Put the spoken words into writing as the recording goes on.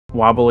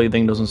wobbly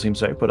thing doesn't seem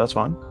safe, but that's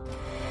fine.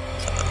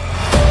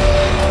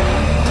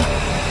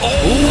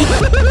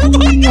 Oh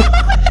my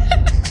God!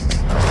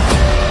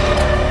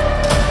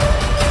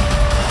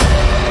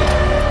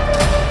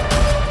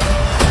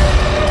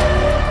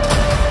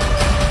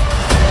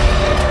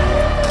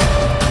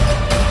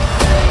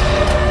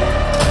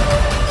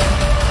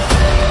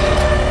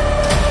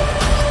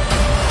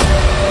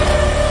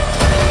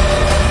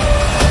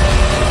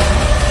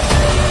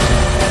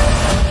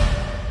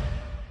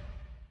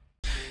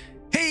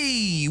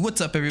 What's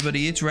up,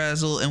 everybody? It's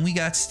Razzle, and we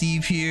got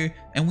Steve here,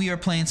 and we are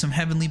playing some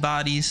Heavenly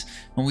Bodies.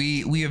 And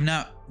we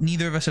have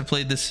neither of us have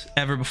played this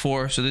ever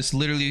before, so this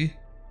literally,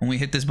 when we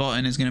hit this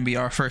button, is going to be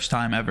our first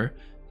time ever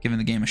giving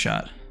the game a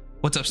shot.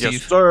 What's up, Steve?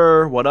 Yes,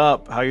 sir. What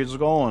up? How you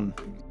going?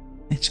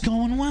 It's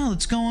going well.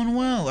 It's going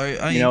well.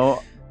 I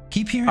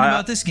keep hearing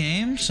about this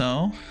game,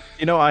 so.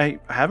 I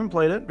haven't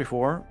played it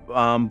before,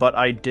 but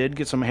I did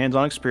get some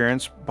hands-on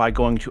experience by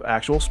going to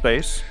actual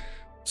space.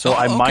 So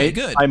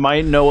I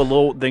might know a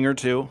little thing or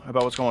two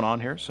about what's going on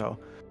here. So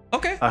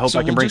okay, I hope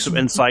I can bring some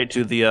insight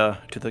to the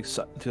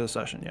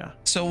session. Yeah.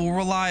 So we'll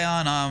rely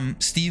on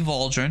Steve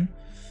Aldrin.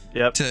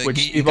 Yep.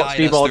 Steve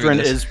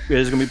Aldrin is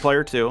gonna be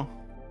player 2.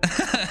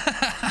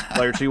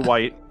 Player 2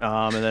 white,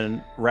 and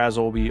then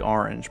Razzle will be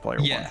orange. Player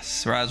 1.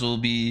 Yes, Razzle will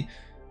be.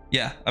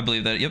 Yeah, I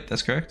believe that. Yep,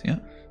 that's correct. Yeah.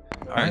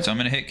 All right, so I'm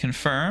gonna hit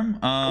confirm.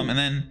 And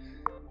then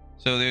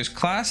so there's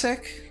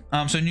classic.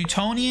 So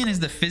Newtonian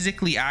is the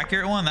physically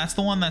accurate one. That's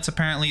the one that's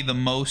apparently the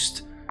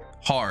most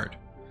hard.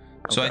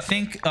 Okay. So I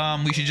think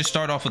we should just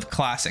start off with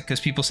classic because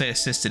people say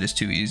assisted is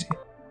too easy.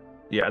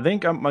 Yeah, I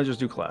think I might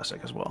just do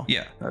classic as well.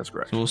 Yeah, that's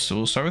correct. So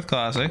we'll start with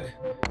classic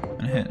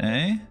and hit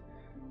A.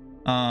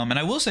 And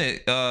I will say,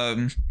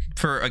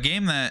 for a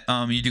game that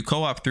you do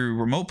co-op through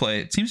remote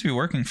play, it seems to be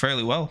working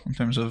fairly well in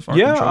terms of our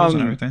controls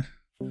and everything.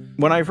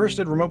 When I first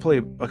did remote play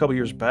a couple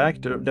years back,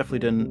 it definitely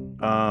didn't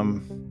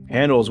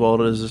handle as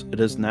well as it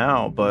is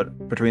now.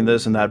 But between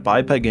this and that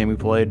biped game we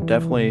played,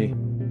 definitely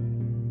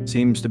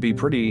seems to be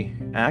pretty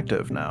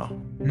active now.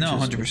 No,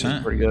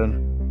 100%. Pretty good.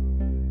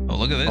 Oh,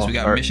 look at this! We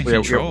got mission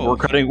control.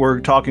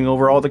 We're talking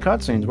over all the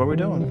cutscenes. What are we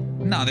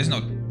doing? No, there's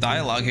no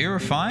dialogue here. We're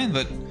fine,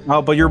 but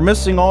but you're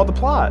missing all the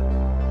plot.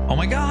 Oh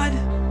my God!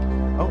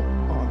 Oh,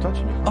 I'm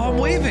touching you. Oh, I'm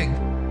waving.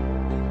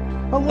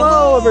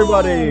 Hello,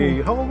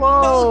 everybody!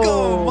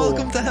 Hello!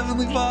 Welcome to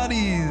Heavenly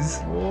Bodies!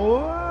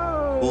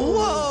 Whoa!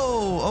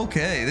 Whoa!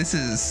 Okay, this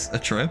is a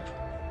trip.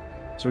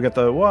 So we got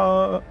the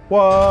what?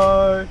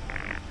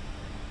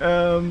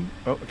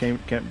 Oh,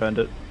 can't bend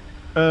it.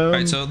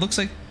 Alright, so it looks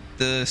like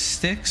the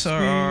sticks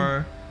are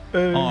our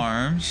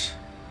arms.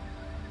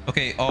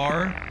 Okay,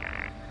 R.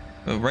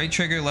 Right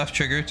trigger, left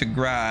trigger to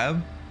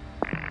grab.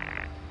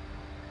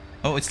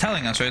 Oh, it's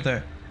telling us right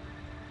there.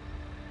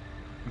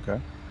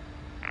 Okay.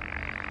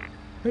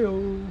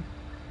 Heyo.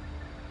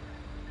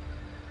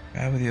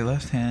 Grab with your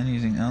left hand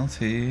using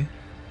LT.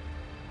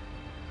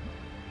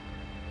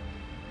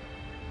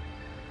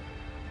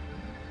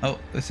 Oh,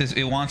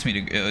 it wants me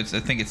to. I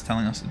think it's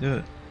telling us to do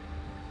it.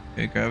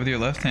 Okay, grab with your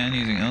left hand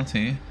using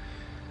LT.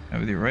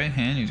 Grab with your right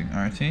hand using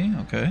RT.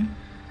 Okay.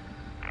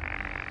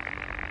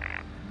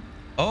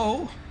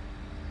 Oh.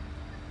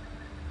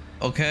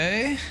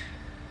 Okay.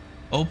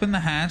 Open the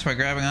hatch by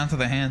grabbing onto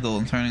the handle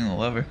and turning the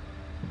lever.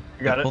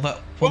 You got it.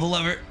 Pull the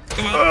lever.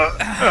 Come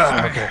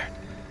on. Okay.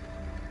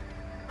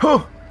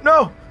 Oh,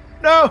 no!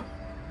 No!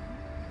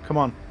 Come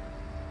on.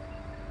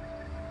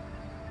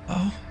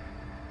 Oh.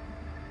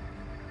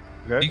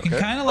 Okay, you can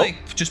kind of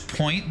like just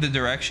point the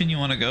direction you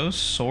want to go,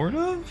 sort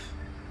of.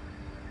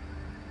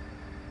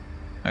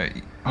 All right,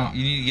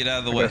 you need to get out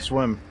of the way.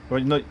 Swim. Well,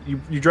 no,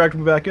 you dragged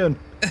me back in.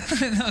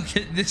 No,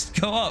 just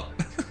go up.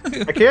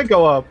 I can't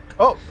go up.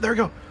 Oh, there we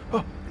go.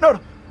 Oh, no.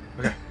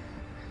 Okay.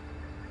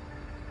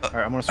 All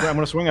right, I'm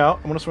gonna swing out.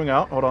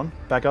 Hold on.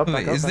 Back up.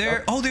 Wait, is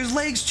there? Oh, there's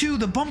legs too.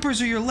 The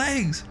bumpers are your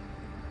legs.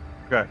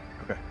 Okay.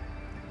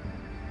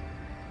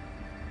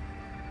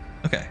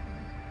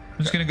 I'm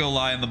just gonna go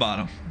lie on the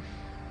bottom.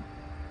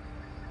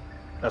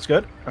 That's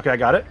good. Okay, I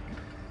got it.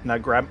 Now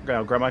grab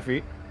my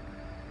feet.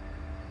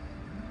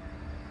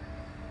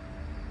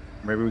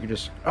 Maybe we could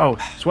just. Oh,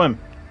 swim.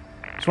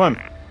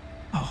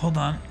 Oh, hold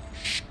on.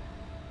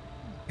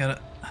 Got it.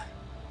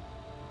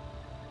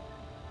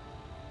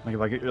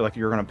 Like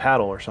you're gonna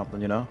paddle or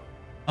something, you know?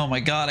 Oh my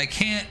God, I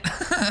can't.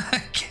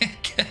 I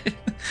can't get it.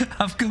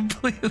 I'm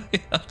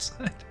completely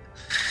outside.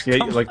 Yeah,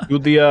 do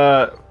the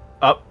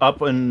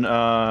up and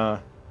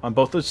on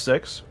both the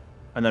sticks,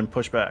 and then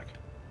push back,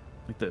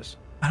 like this.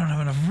 I don't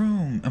have enough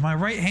room, and my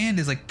right hand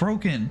is like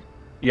broken.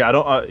 Yeah, I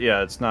don't.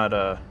 Yeah, it's not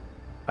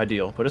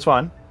ideal, but it's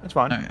fine. It's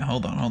fine. All right,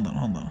 hold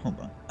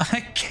on.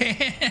 I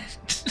can't.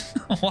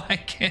 Why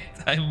can't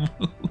I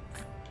move?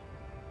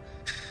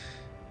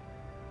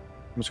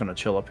 I'm just gonna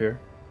chill up here.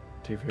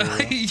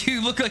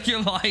 You look like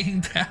you're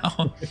lying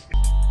down.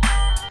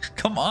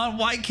 Come on,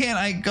 why can't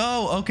I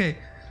go? Okay,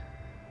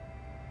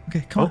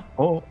 come on.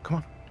 Oh,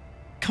 come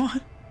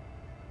on.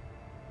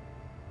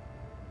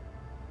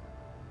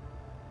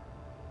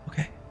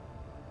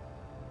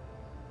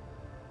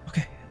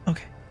 Okay.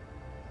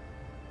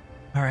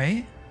 All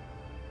right.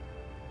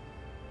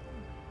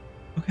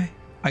 Okay.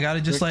 I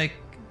gotta just like.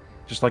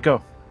 Just let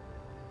go.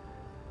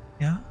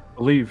 Yeah.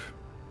 Believe.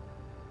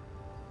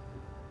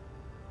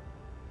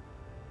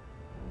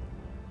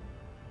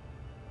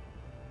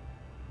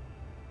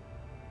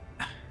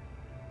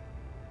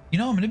 You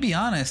know, I'm gonna be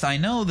honest. I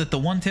know that the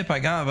one tip I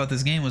got about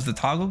this game was the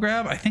toggle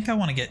grab. I think I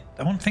want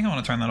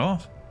to turn that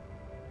off.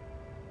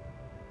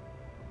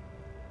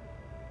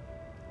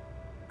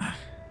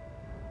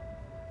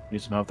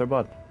 Need some help there,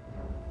 bud.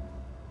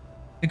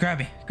 Hey, grab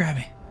me.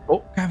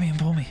 Oh. Grab me and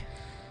pull me.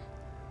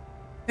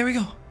 There we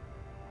go.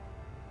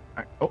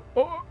 Oh.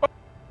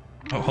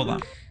 Oh, hold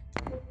on.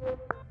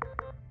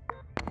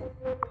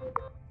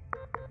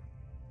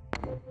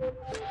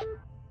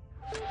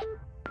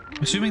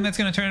 Assuming that's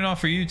gonna turn it off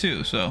for you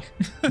too, so.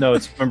 No,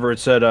 remember it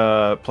said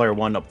player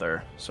 1 up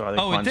there. So I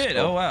think Oh, it did.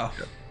 Oh, wow.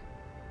 Yeah.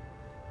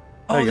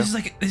 Oh, this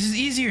is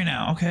easier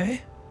now.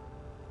 Okay.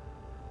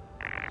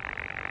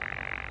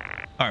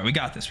 All right, we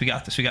got this. All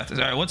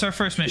right, what's our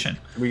first mission?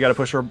 We got to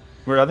push her.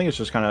 I think it's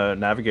just kind of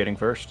navigating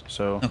first.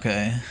 So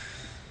Okay.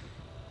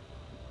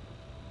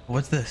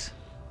 What's this?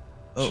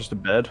 it's just a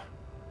bed,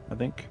 I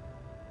think.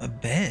 A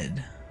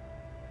bed?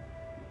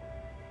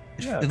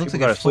 Yeah, it looks like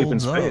gotta it sleep in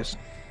folds up. space.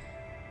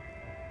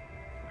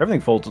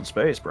 Everything folds in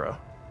space, bro.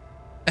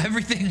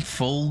 Everything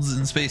folds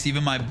in space,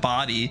 even my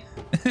body.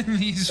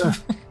 These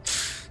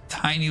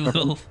tiny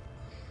little.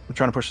 I'm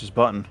trying to push this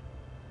button.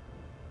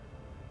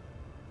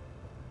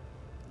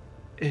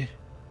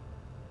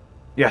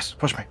 Yes,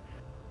 push me.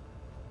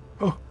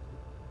 Oh.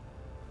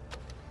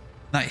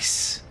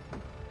 Nice.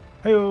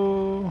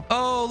 Hey-o.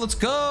 Oh, let's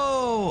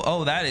go.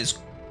 Oh, that is.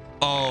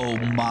 Oh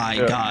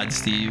my God,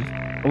 Steve.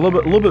 A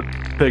little bit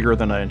bigger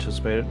than I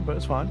anticipated, but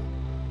it's fine.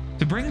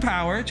 To bring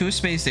power to a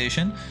space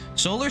station,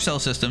 solar cell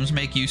systems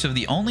make use of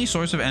the only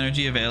source of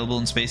energy available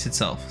in space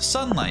itself,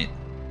 sunlight.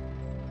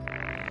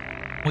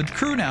 With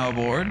crew now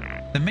aboard,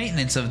 the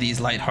maintenance of these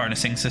light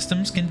harnessing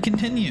systems can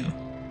continue.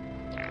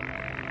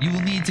 You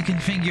will need to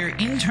configure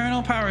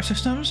internal power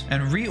systems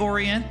and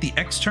reorient the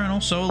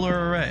external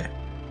solar array.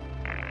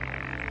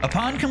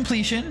 Upon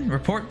completion,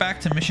 report back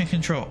to mission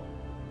control.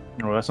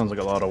 Oh, that sounds like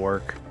a lot of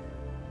work.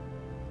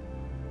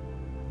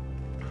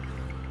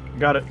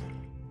 Got it.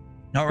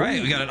 All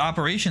right, we got an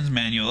operations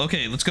manual.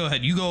 Okay, let's go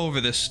ahead. You go over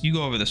this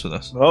with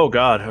us. Oh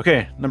God.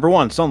 Okay. Number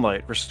 1,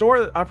 sunlight. Restore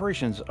the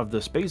operations of the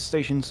space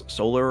station's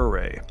solar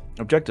array.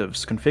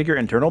 Objectives: configure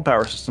internal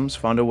power systems,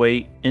 find a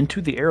way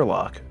into the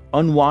airlock,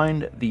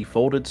 unwind the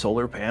folded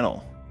solar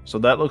panel. So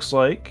that looks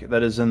like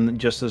that is in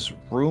just this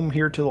room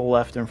here to the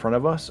left in front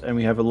of us, and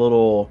we have a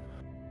little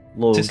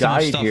System of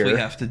guide stuff here. we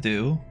have to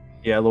do.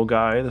 Yeah, a little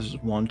guy. This is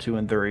 1, 2,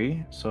 and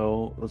 3.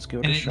 So let's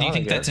give it a shot. Do you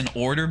think I that's guess.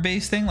 an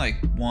order-based thing, like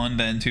 1,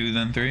 then 2,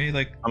 then 3?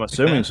 Like I'm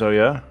assuming so.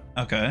 Yeah.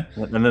 Okay.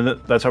 And then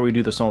that's how we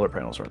do the solar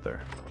panels right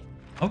there.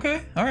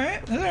 Okay. All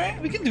right.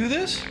 We can do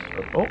this.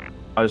 Oh,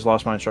 I just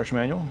lost my instruction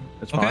manual.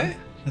 It's fine.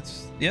 Okay.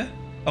 Yeah.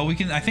 Oh, we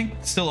can. I think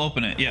still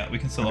open it. Yeah, we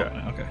can still open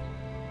it. Okay.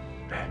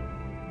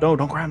 No,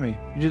 don't grab me.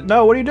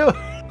 No, what are you doing?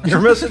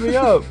 You're messing me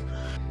up.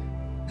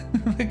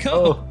 Let go.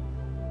 Oh.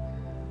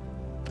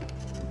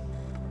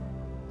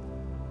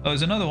 Oh,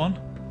 there's another one.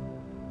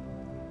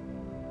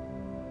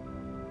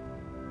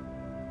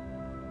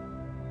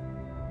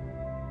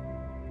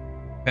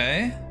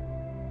 Okay.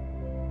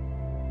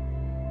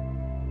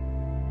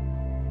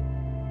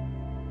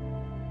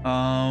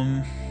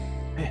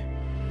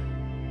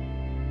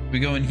 We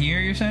go in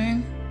here, you're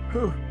saying?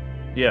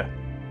 Yeah.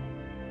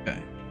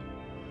 Okay.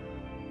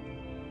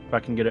 If I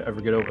can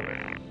ever get over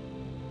there.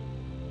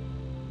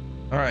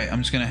 All right,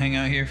 I'm just gonna hang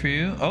out here for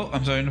you. Oh,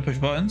 I'm starting to push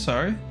buttons.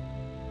 Sorry.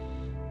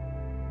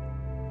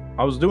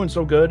 I was doing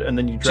so good, and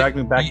then you dragged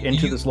me back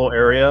into this little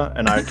area,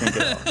 and I can't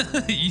get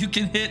out. You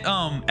can hit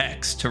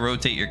X to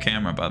rotate your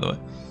camera, by the way.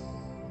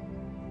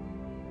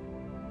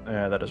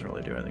 Yeah, that doesn't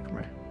really do anything for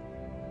me.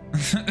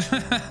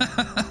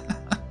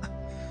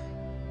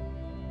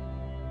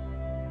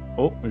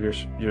 Oh, you're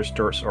just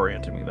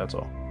disorienting me. That's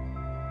all.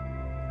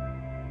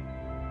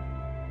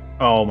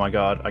 Oh my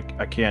God,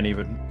 I can't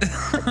even.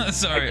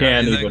 Sorry. I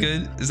can't is even. that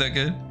good? Is that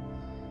good?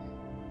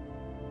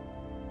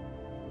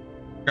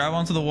 Grab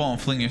onto the wall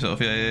and fling yourself.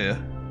 Yeah.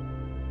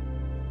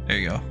 There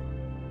you go.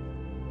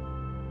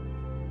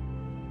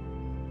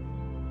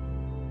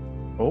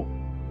 Oh.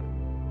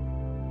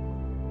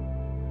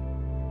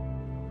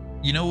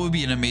 You know what would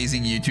be an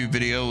amazing YouTube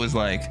video was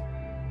like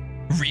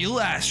real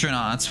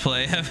astronauts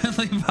play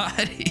Heavenly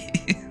Body.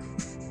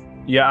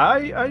 Yeah,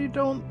 I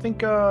don't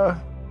think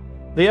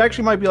they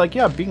actually might be like,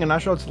 yeah, being an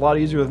astronaut's a lot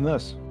easier than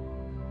this.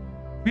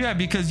 Yeah,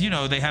 because you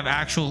know they have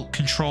actual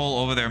control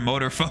over their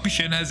motor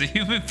function as a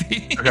human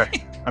being.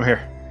 Okay, I'm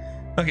here.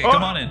 Okay,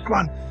 come on in. Come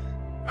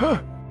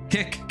on.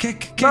 Kick.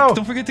 No.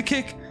 Don't forget to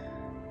kick.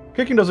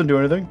 Kicking doesn't do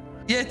anything.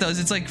 Yeah, it does.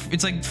 It's like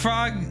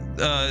frog.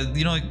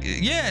 You know, like,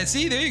 yeah.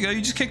 See, there you go.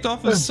 You just kicked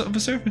off a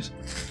surface.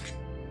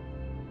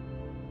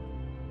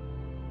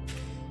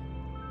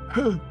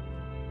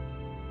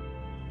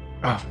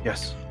 Oh,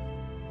 yes.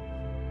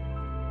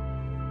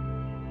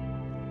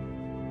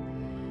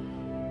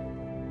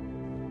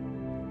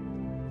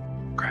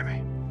 Grab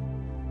me.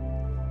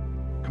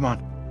 Come on.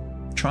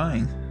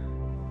 Trying.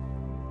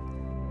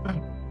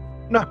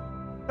 No.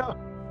 No.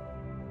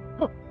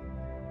 Oh.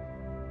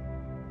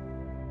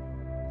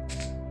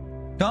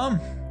 Come.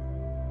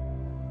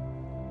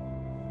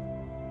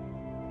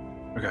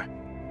 Okay.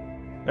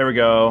 There we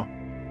go.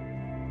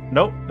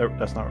 Nope.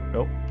 That's not.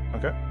 Nope.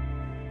 Okay.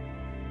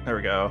 There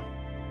we go.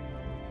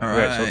 All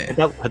Okay, right.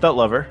 so hit that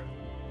lever.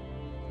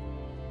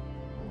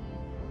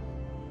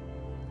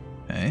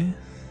 Okay.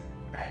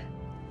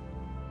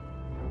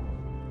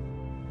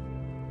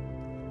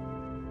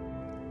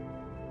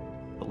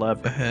 The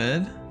lever. Go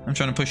ahead. I'm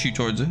trying to push you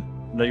towards it.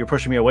 No, you're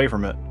pushing me away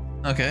from it.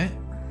 Okay.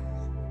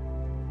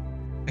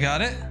 I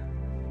got it.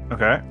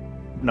 Okay.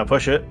 Now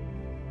push it.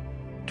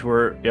 To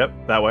where?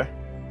 Yep, that way.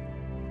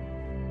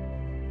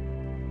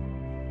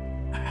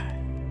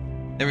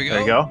 There we go.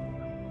 There you go.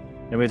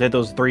 And we hit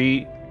those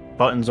 3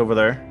 buttons over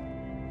there.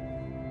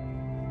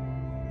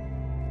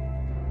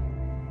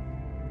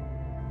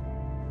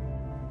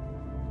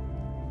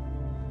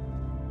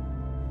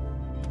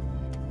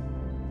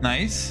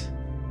 Nice.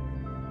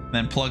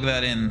 Then plug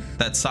that in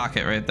that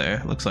socket right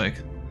there. Looks like.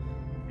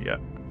 Yeah.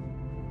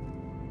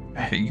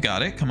 Okay, you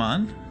got it. Come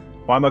on.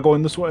 Why am I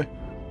going this way?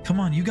 Come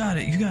on. You got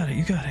it. You got it.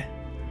 You got it.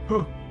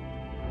 Huh.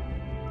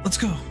 Let's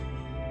go.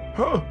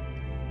 Huh.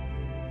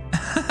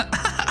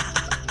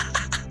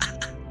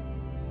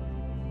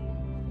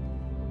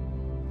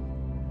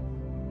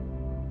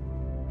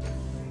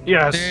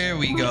 Yes. There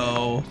we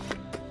go.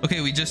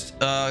 Okay, we just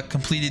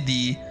completed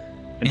the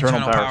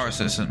internal power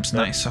systems.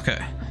 Yep. Nice. Okay.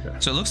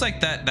 So it looks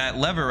like that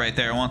lever right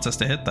there wants us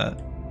to hit that.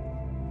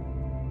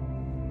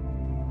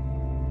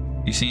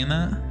 You seeing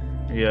that?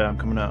 Yeah, I'm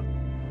coming out.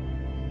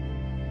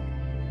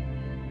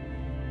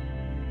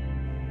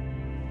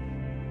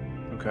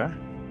 Okay.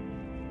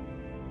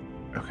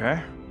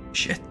 Okay.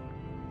 Shit.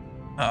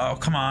 Oh,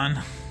 come on.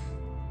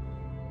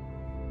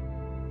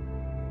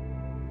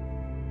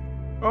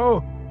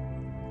 Oh.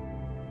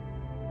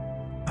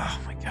 Oh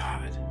my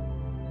god.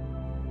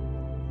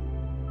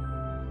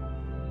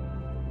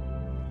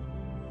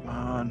 Come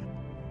on.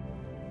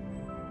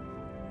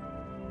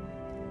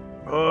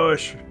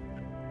 Push.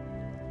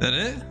 That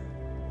it?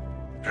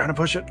 Trying to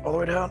push it all the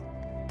way down.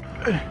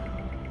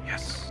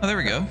 Yes. Oh, there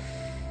we go.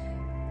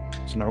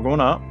 So now we're going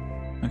up.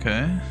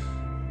 Okay.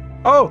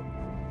 Oh!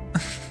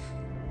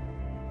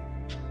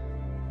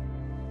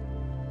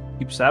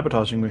 Keep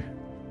sabotaging me.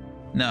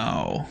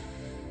 No.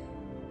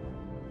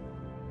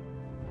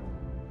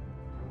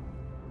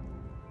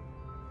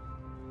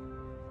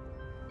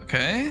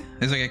 Okay.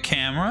 There's like a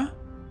camera.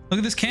 Look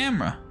at this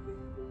camera.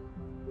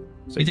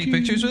 You take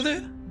pictures with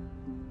it?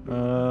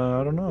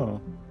 I don't know.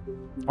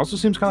 Also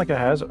seems kind of like a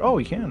hazard. Oh,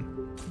 you can.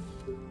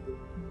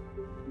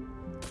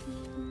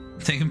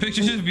 Taking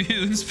pictures of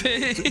you in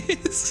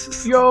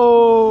space.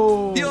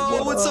 Yo!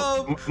 Yo, what's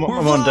up? We're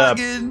I'm on dab.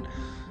 vlogging.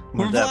 I'm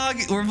We're on dab.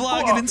 vlogging. We're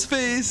vlogging in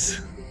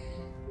space.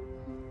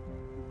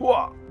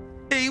 Whoa.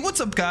 Hey,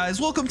 what's up,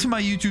 guys? Welcome to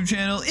my YouTube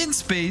channel, In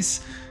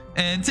Space.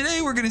 And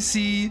today we're gonna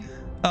see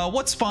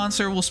what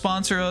sponsor will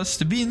sponsor us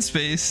to be in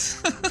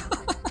space.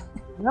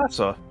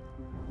 NASA.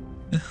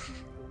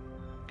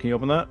 Can you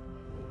open that?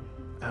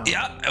 Oh.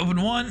 Yeah, open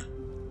one.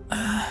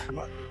 Come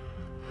on.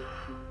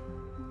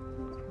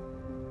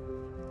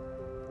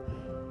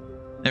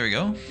 There we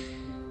go.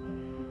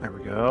 There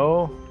we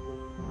go.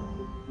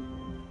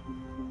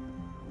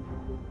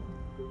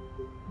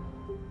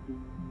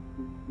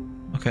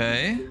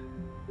 Okay.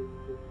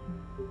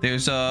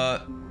 There's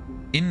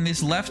in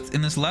this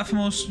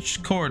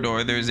leftmost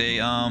corridor there's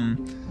a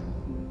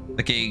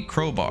like a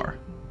crowbar.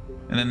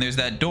 And then there's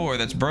that door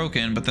that's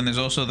broken, but then there's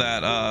also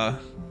that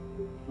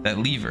that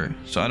lever.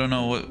 So I don't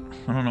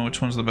know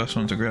which one's the best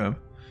one to grab.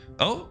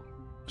 Oh.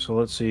 So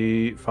let's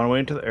see. Find a way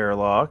into the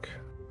airlock.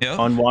 Yep.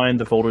 Unwind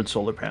the folded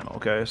solar panel.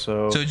 Okay,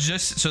 so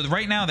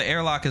right now the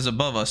airlock is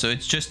above us, so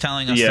it's just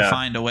telling us to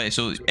find a way.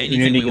 So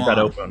anything you need to we get want. that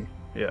open.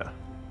 Yeah.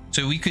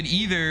 So we could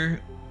either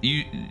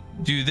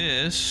do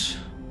this,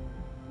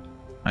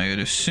 I would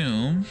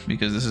assume,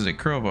 because this is a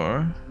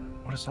crowbar.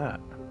 What is that?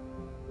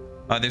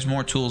 There's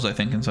more tools, I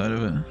think, inside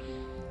of it.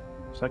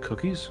 Is that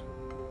cookies?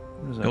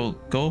 What is that?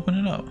 Go open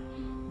it up.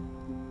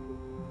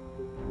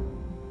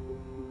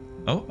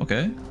 Oh,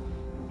 okay.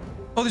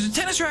 Oh, there's a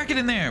tennis racket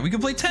in there. We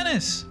can play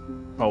tennis.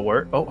 Oh,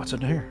 where? Oh, what's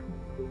in here?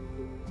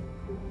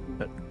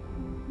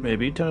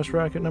 Maybe tennis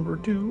racket number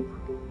 2.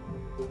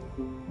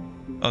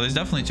 Oh, there's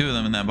definitely 2 of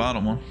them in that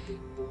bottom one.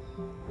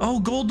 Oh,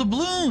 gold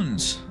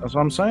doubloons. That's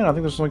what I'm saying. I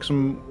think there's like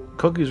some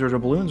cookies or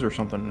doubloons or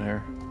something in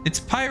here. It's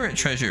pirate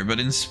treasure, but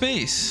in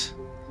space.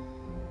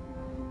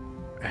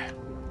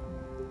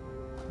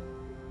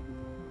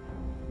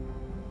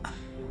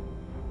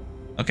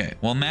 Okay,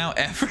 well now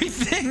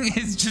everything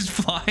is just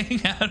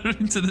flying out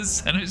into the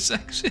center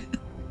section.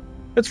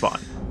 It's fine.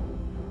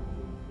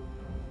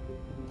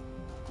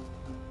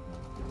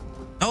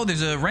 Oh,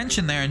 there's a wrench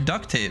in there and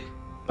duct tape.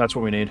 That's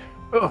what we need.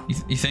 Oh,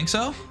 You think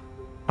so?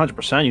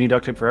 100%. You need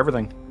duct tape for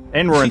everything.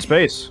 And we're in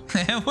space.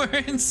 And we're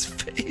in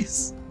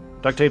space.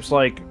 Duct tape's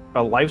like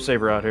a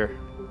lifesaver out here.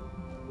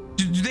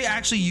 Do they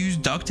actually use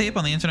duct tape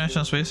on the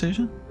International Space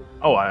Station?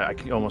 Oh, I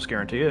can almost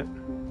guarantee it.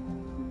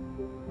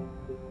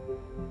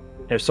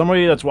 If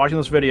somebody that's watching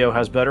this video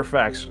has better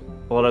facts,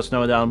 let us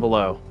know down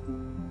below.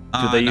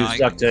 Do they use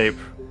duct tape?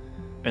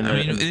 I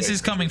mean, this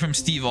is coming from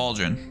Steve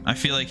Aldrin. I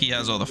feel like he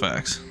has all the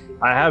facts.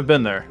 I have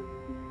been there.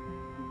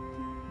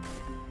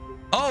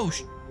 Oh,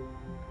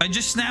 I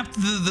just snapped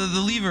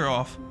the lever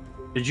off.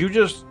 Did you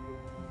just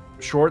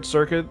short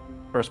circuit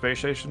our space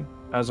station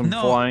as I'm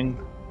flying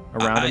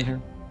around in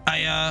here?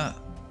 I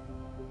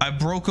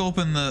broke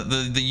open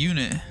the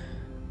unit.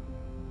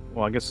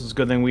 Well, I guess it's a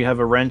good thing we have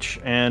a wrench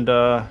and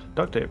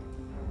duct tape.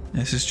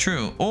 This is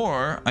true.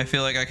 Or I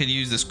feel like I could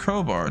use this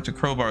crowbar to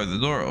crowbar the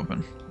door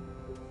open.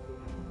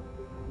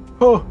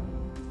 Oh!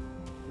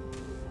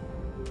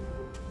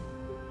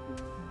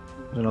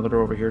 There's another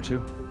door over here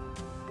too.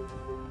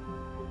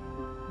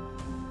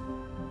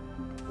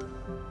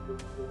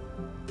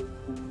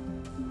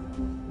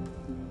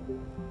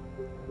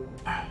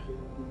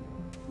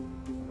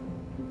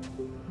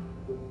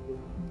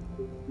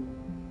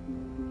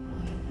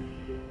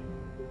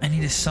 I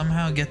need to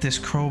somehow get this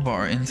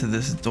crowbar into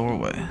this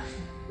doorway.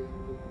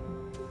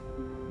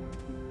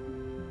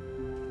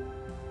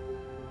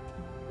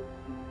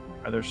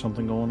 There's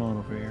something going on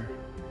over here.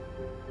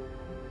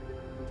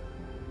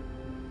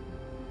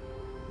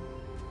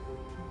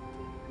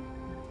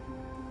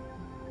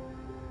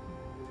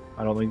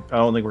 I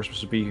don't think we're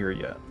supposed to be here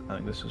yet. I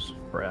think this is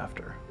for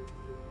after.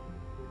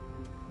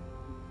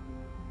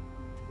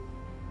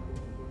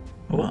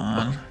 Come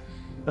on.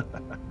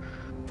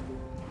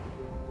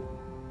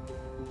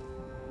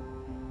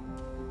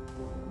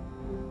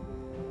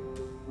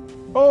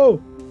 Oh!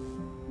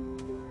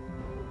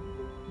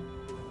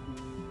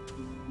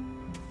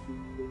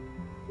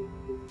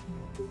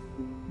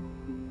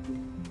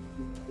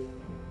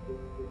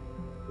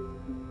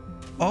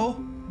 Oh!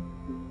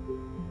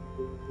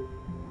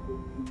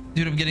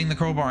 Dude, I'm getting the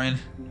crowbar in.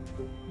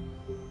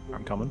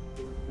 I'm coming.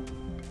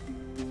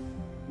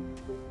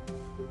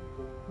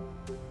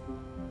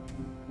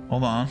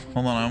 Hold on,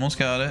 I almost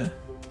got it.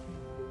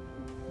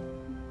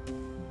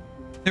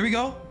 There we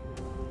go.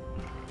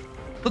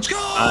 Let's go!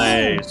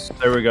 Nice.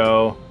 There we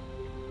go.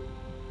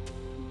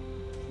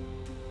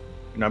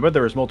 No, I bet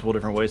there was multiple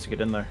different ways to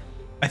get in there.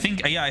 I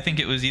think, yeah, I think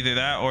it was either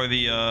that or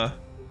the,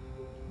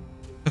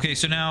 Okay,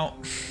 so now...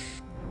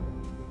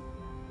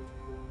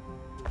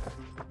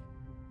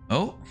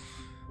 Oh.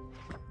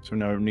 So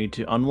now we need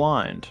to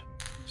unwind.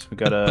 So we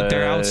gotta... But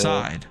they're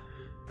outside.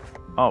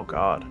 Oh,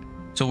 God.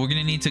 So we're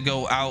gonna need to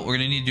go out. We're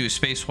gonna need to do a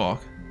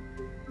spacewalk.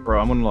 Bro,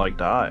 I'm gonna, like,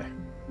 die.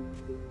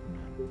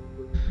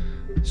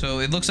 So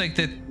it looks like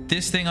that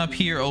this thing up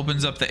here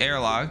opens up the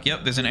airlock.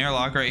 Yep, there's an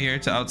airlock right here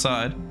to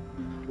outside.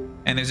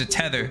 And there's a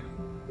tether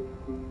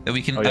that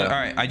we can... Oh, yeah. All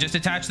right, I just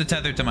attached the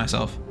tether to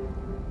myself.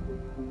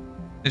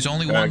 There's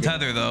only one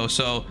tether though,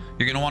 so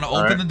you're gonna want to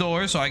open the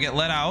door so I get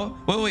let out.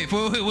 Wait,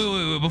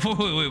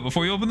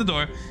 before you open the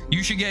door,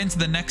 you should get into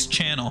the next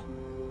channel.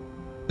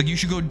 Like you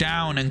should go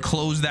down and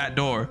close that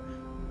door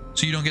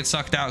so you don't get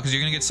sucked out, because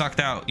you're gonna get sucked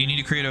out. You need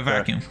to create a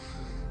vacuum.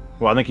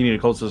 Well, I think you need to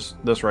close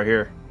this right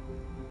here.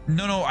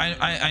 No,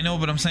 I know,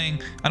 but I'm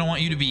saying I don't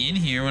want you to be in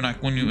here when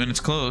it's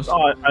closed.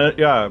 Oh,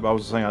 yeah, I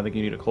was saying I think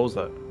you need to close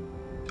that.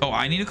 Oh,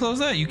 I need to close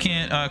that? You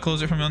can't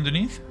close it from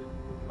underneath?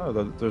 Oh,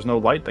 there's no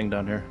light thing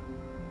down here.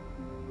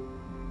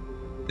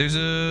 There's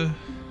a...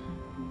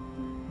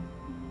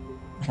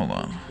 Hold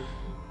on.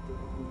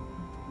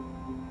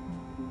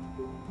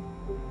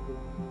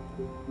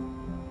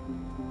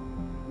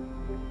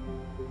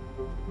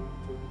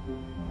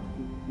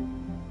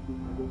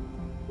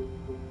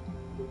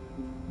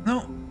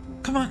 No,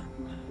 come on.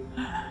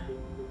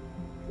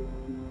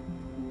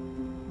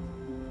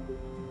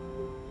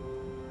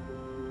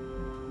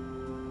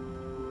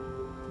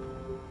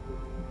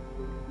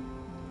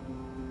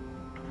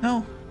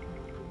 No.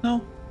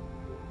 No.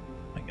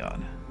 Oh my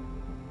God.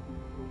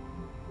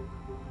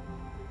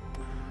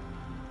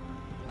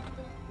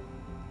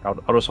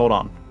 I'll just hold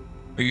on.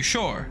 Are you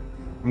sure?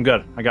 I'm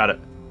good. I got it.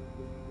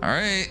 All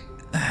right.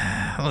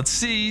 Let's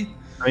see.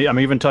 I'm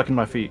even tucking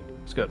my feet.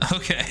 It's good.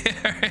 Okay.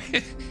 All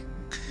right.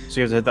 So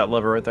you have to hit that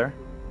lever right there?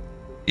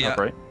 Yeah. Up,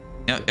 right?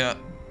 Yeah. Yeah.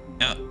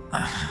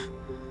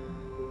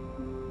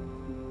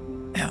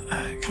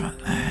 Come on.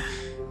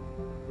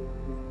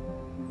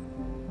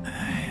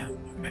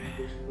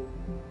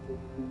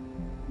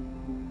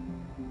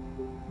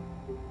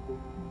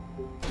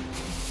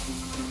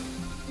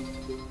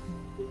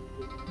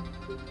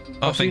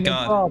 Oh, thank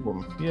God. No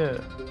problem. Yeah.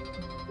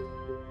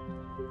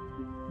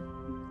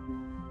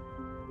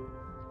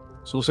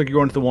 So it looks like you're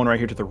going to the one right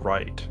here to the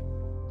right.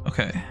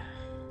 Okay.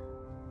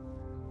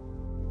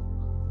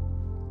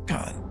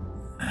 God.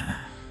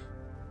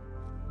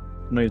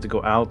 No, you have to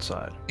go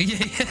outside. Yeah,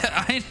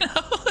 I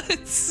know.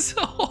 It's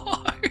so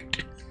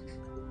hard.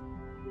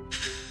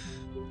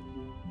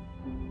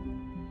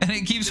 And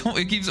it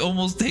keeps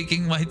almost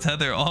taking my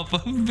tether off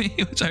of me,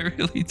 which I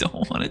really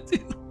don't want to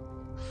do.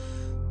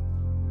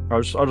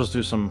 I'll just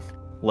do some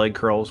leg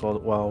curls while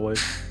I wait.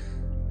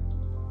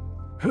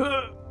 Okay.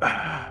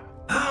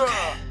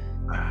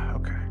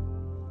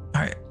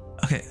 All right.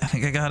 Okay, I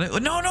think I got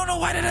it. No.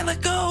 Why did I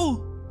let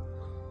go?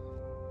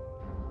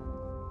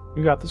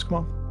 You got this. Come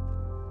on.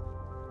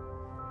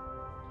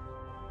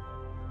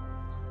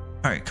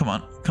 All right, come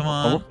on, come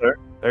on. Almost there.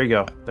 There you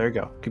go. There you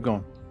go. Keep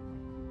going.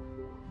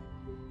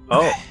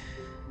 Oh, Okay.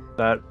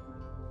 that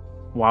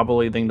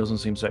wobbly thing doesn't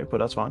seem safe, but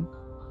that's fine.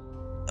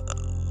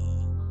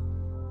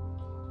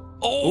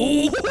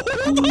 Oh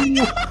my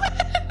god.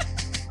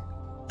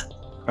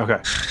 Okay.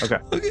 Okay.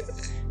 Okay.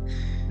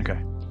 Okay.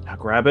 Now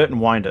grab it and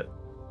wind it.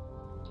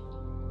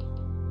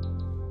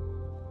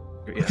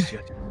 Yes.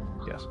 Yes.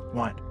 Yes.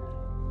 Wind.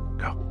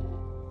 Go.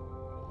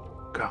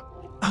 Go.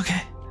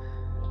 Okay.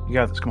 You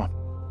got this. Come on.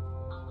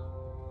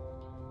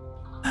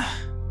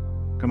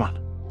 Come on.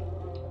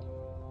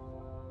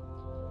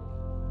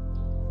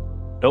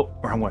 Nope.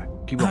 Wrong way.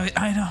 Keep going.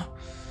 I know.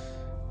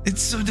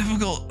 It's so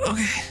difficult.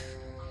 Okay.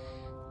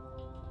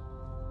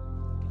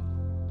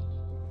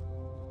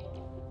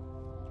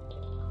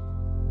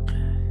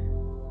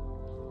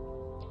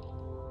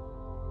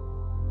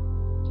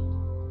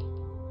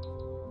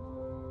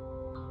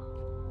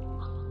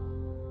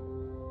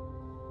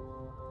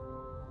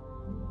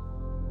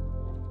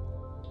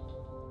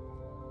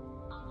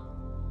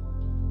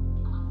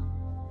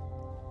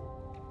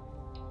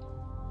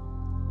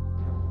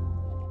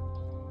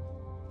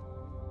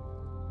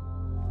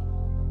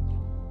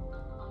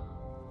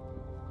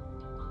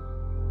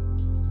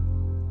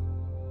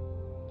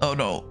 Oh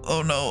no,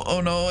 oh no,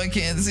 oh no, I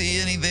can't see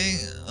anything.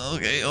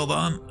 Okay, hold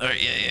on. All right,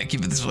 yeah,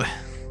 keep it this way.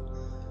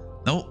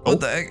 Nope, what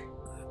the heck?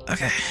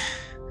 Okay.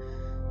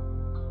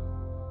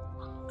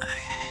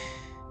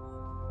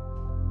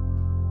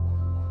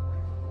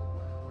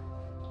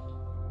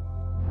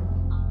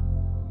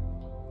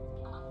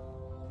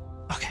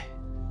 Okay.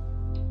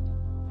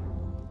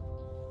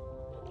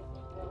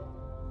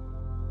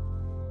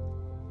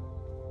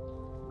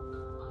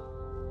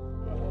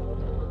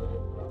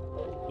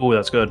 Oh,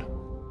 that's good.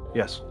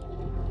 Yes.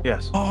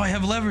 Yes. Oh, I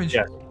have leverage.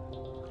 Yes.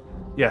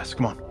 Yes.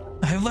 Come on.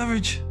 I have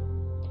leverage.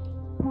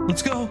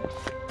 Let's go.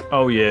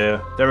 Oh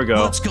yeah. There we go.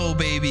 Let's go,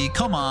 baby.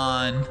 Come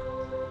on.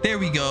 There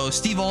we go.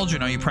 Steve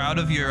Aldrin, are you proud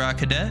of your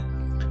cadet?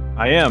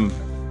 I am.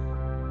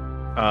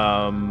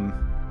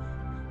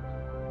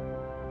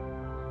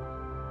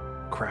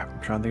 Crap.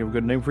 I'm trying to think of a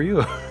good name for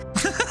you.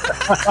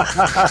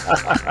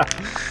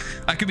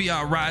 I could be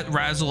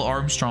Razzle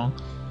Armstrong.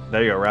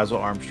 There you go. Razzle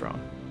Armstrong.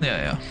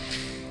 Yeah.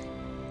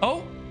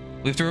 Oh,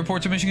 we have to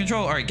report to mission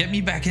control. All right, get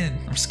me back in.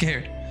 I'm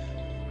scared.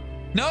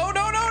 No,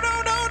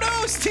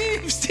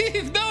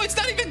 Steve. No, it's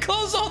not even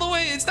closed all the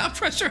way. It's not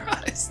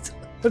pressurized.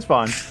 It's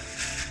fine.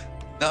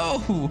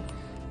 No.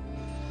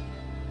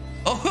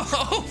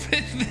 Oh,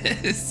 open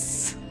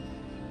this.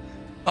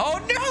 Oh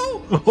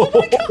no. Oh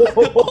my god.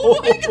 Oh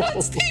my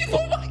god, Steve.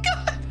 Oh my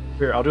god.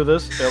 Here, I'll do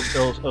this.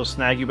 It'll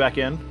snag you back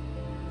in.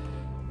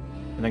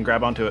 And then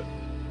grab onto it.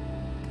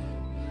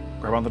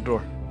 Grab onto the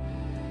door.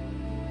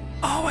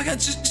 Oh my god,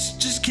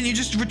 just can you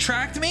just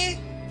retract me?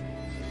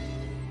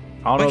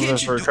 I don't know if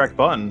there's a retract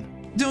button.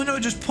 No,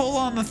 just pull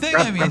on the thing.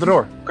 Grab the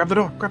door. Grab the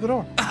door. Grab the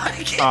door.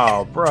 I can't.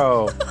 Oh,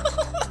 bro.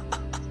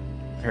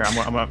 Here, I'm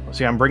gonna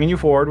see. I'm bringing you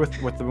forward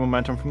with the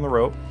momentum from the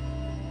rope.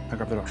 Now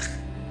grab the door.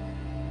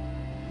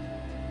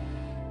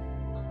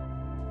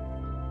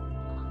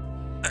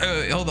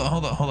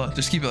 Hold on.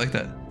 Just keep it like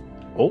that.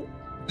 Oh.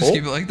 Just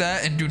keep it like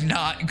that, and do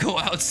not go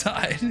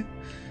outside.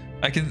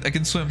 I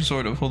can swim,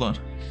 sort of. Hold on.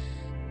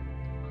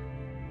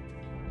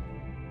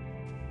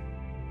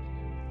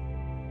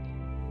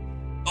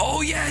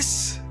 Oh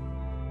yes.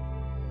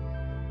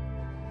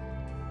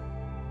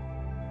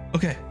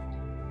 Okay.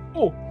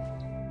 Oh.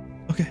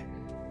 Okay.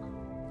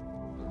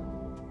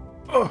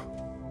 Oh.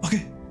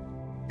 Okay.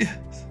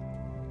 Yes.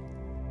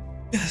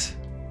 Yes.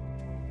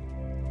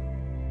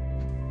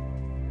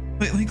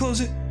 Wait, let me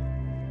close it.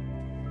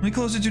 Let me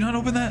close it. Do not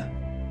open that.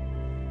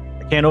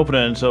 I can't open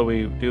it until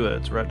we do it.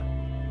 It's red.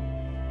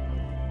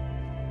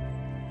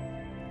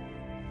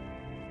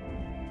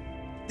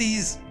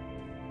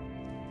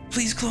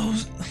 Please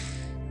close.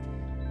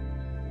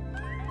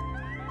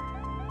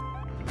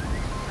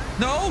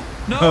 No.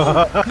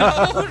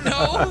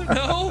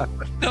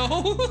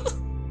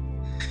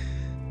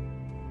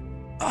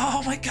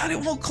 Oh my god, it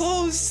won't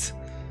close.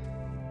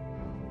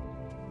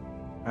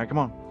 All right, come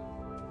on.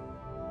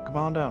 Come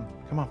on down.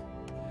 Come on.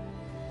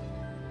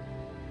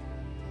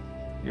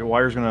 Your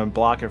wire's gonna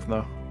block it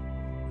though.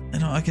 I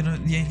know, I can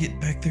yank it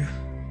back through.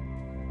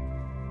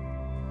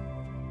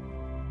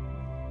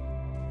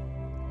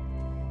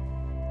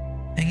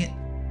 Dang it.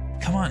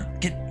 Come on,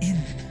 get in.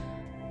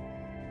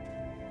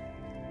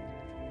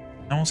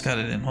 I almost got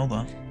it in, hold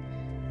on.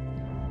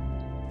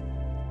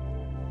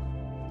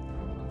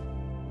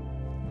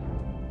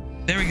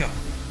 There we go.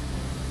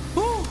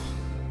 Woo!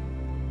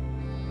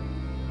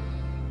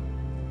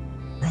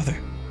 Brother.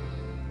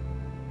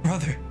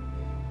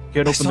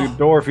 Can't open the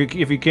door if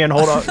you can't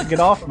hold on. Get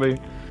off of me.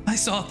 I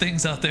saw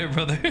things out there,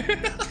 brother.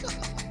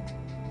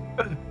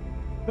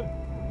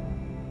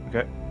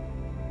 Okay.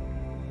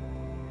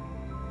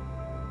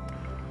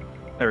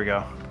 There we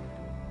go.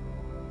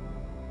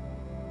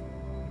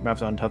 You have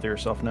to untether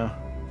yourself now.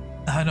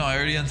 I know, I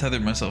already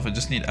untethered myself. I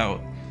just need out.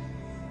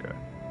 Okay.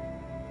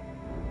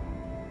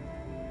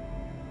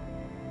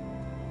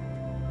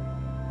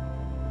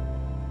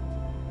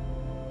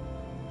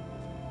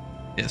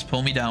 Yes,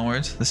 pull me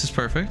downwards. This is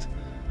perfect.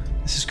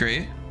 This is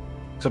great.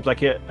 Except I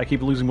can't. I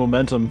keep losing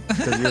momentum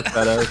because you're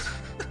fat ass.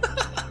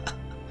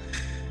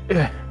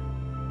 Yeah.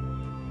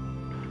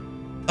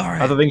 All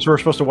right. Other things were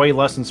supposed to weigh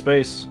less in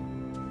space.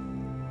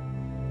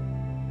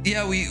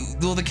 Yeah,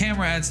 well, the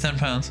camera adds 10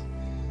 pounds.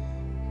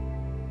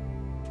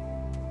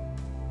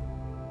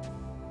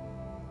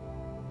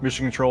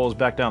 Mission control is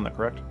back down there,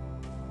 correct?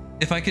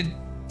 If I could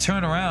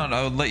turn around,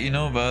 I would let you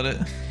know about it.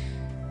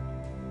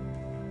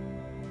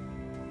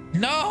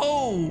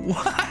 No!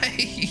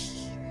 Why?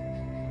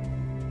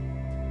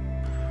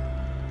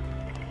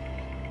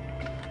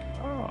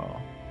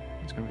 Oh,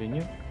 it's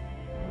convenient.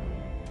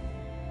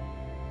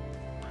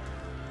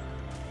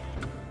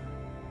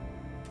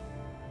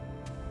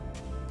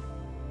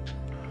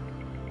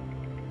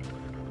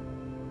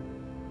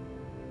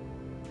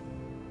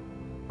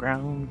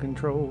 Ground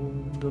control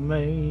the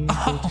main.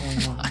 Oh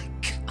my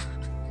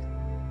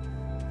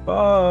god.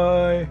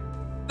 Bye.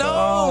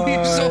 No, Bye.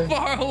 you're so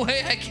far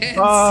away, I can't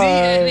Bye.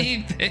 see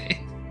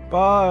anything.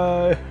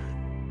 Bye.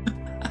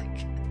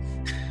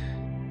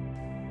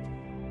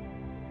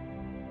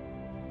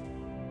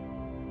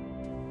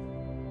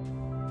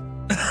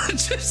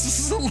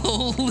 Just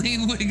slowly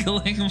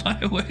wiggling my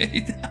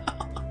way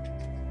down.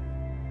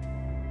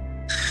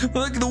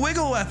 Look, the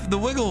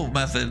wiggle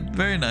method.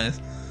 Very nice.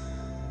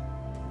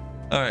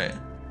 All right.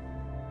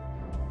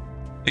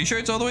 Are you sure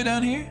it's all the way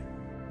down here?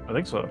 I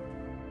think so.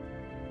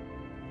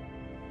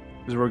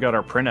 This is where we got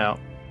our printout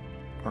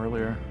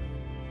earlier.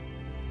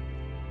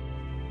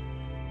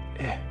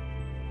 Yeah.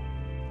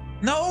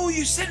 No,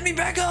 you sent me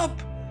back up.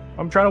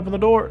 I'm trying to open the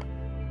door.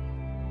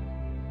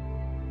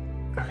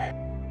 Okay.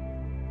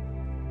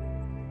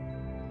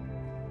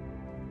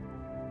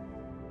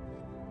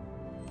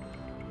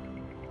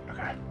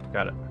 Okay,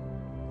 got it.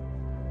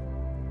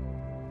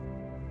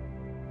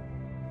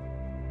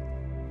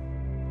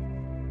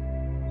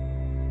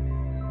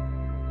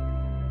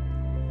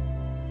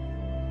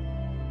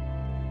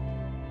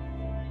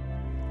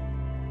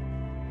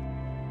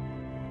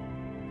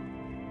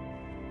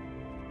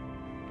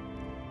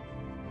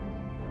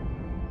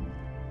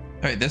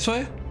 All right, this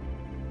way?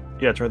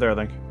 Yeah, it's right there, I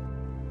think.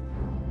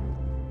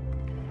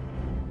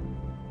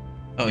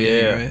 Oh, yeah,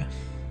 you're right.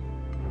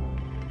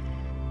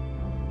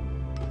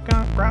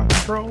 Got ground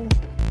control.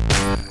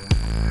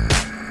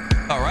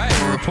 All right,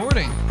 we're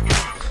reporting.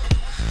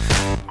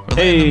 We're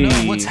Hey. letting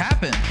them know what's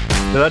happened.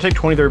 Did that take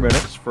 23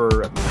 minutes for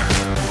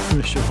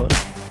mission one?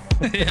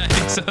 Yeah, I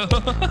think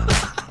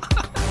so.